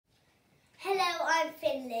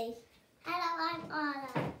Finley. Hello, I'm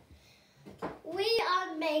Arlo. We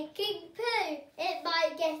are making poo. It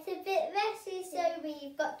might get a bit messy, so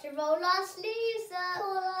we've got to roll our sleeves up.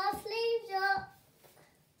 Roll our sleeves up.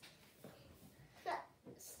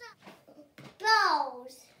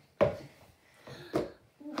 Bowls.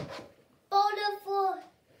 Bowl of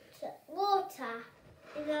water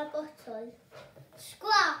in a bottle.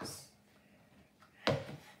 Squash.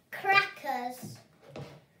 Crackers.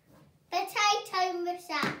 Potato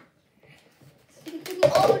masher.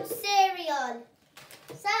 Old cereal.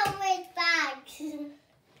 Sandwich bags.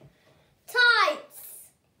 Tights.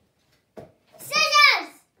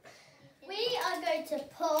 Scissors. We are going to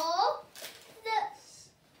pour the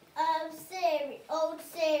old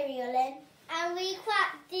cereal in, and we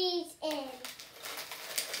crack these in.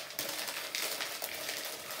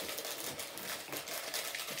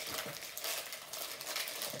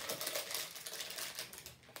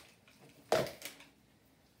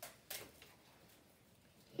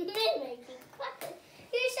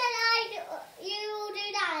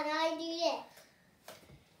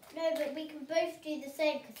 No, but we can both do the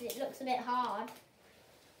same because it looks a bit hard.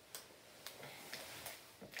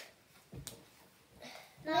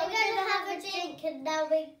 Now we're going to have a drink and then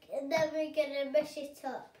we're going to mush it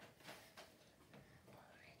up.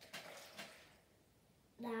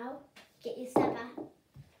 Now, get your simmer.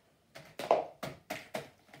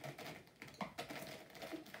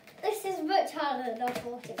 This is much harder than I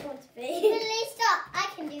thought it would be. Finley, stop. I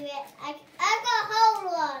can do it. I've got a whole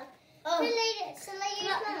one. Oh. Finley, shall I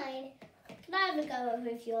use mine? Can I have a go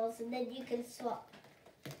with yours and then you can swap?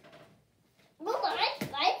 Mum, I'm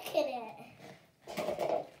liking it.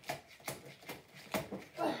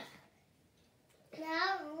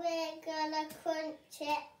 Now we're going to crunch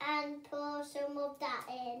it and pour some of that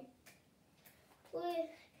in.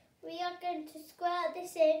 We are going to squirt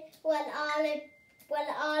this in when Arlo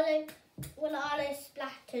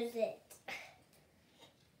splatters it.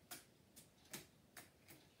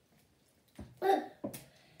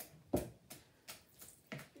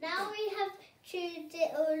 Now we have chewed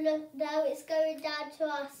it all up. Now it's going down to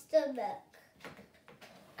our stomach.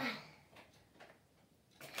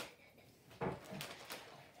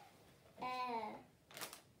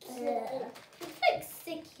 It's like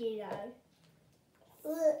sick, you know.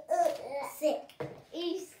 Sick.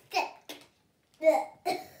 He's sick. We're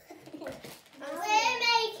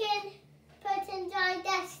putting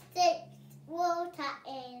digestive water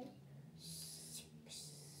in.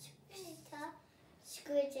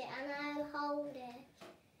 Squid it and I'll hold it.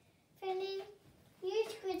 Finley, you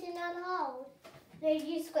squid and I'll hold. No,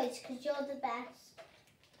 you squid because you're the best.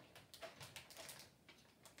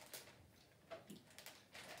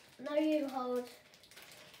 No, you hold.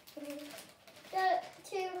 Don't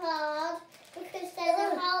too hard because there's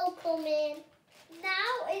a hole coming.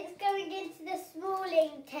 Now it's going into the small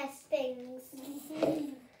intestines.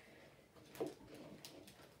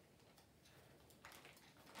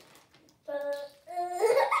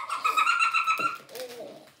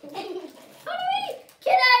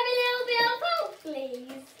 Can I have a little bit of help,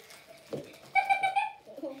 please?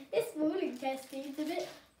 This small intestine's a bit...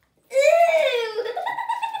 Ew!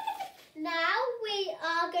 Now we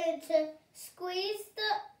are going to squeeze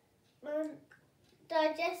the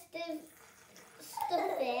digestive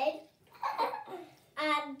stuff in,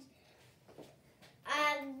 and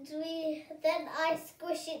then I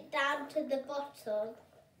squish it down to the bottom.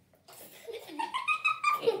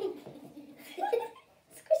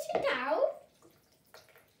 Squish it down.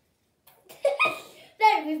 No,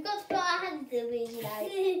 we've got to put our hands in the wing now.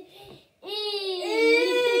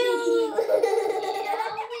 Now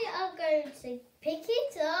we are going to pick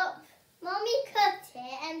it up. Mommy cut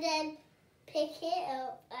it and then pick it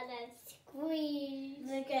up and then squeeze.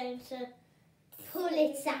 We're going to pull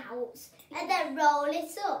it out and then roll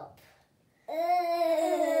it up.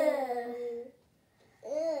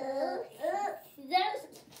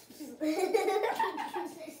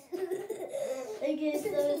 Okay, so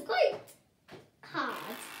it's quite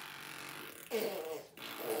hard.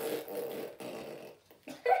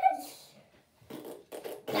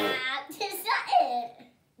 Is that it?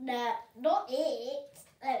 No, not it.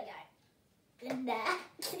 There we go.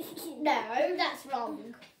 No, that's wrong.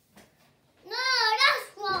 No, that's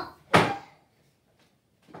wrong.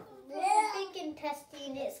 The big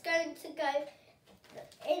intestine, it's going to go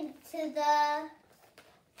into the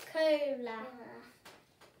cola.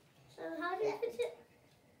 So how do you put it?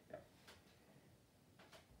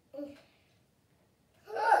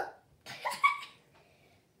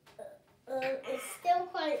 It's still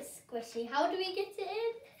quite squishy. How do we get it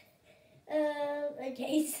in?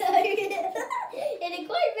 Okay, so in a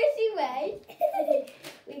quite messy way,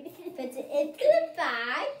 put it into the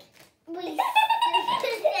bag. We stick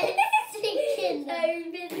it.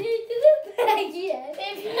 Open it into the bag, yes.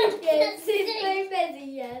 Yes, it's quite messy,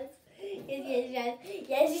 yes.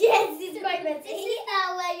 Yes, it's quite messy. This is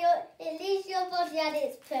now where it leaves your body and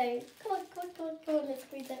its poo. Come on, let's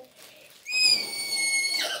squeeze it.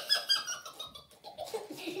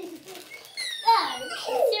 No,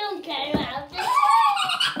 it still go out.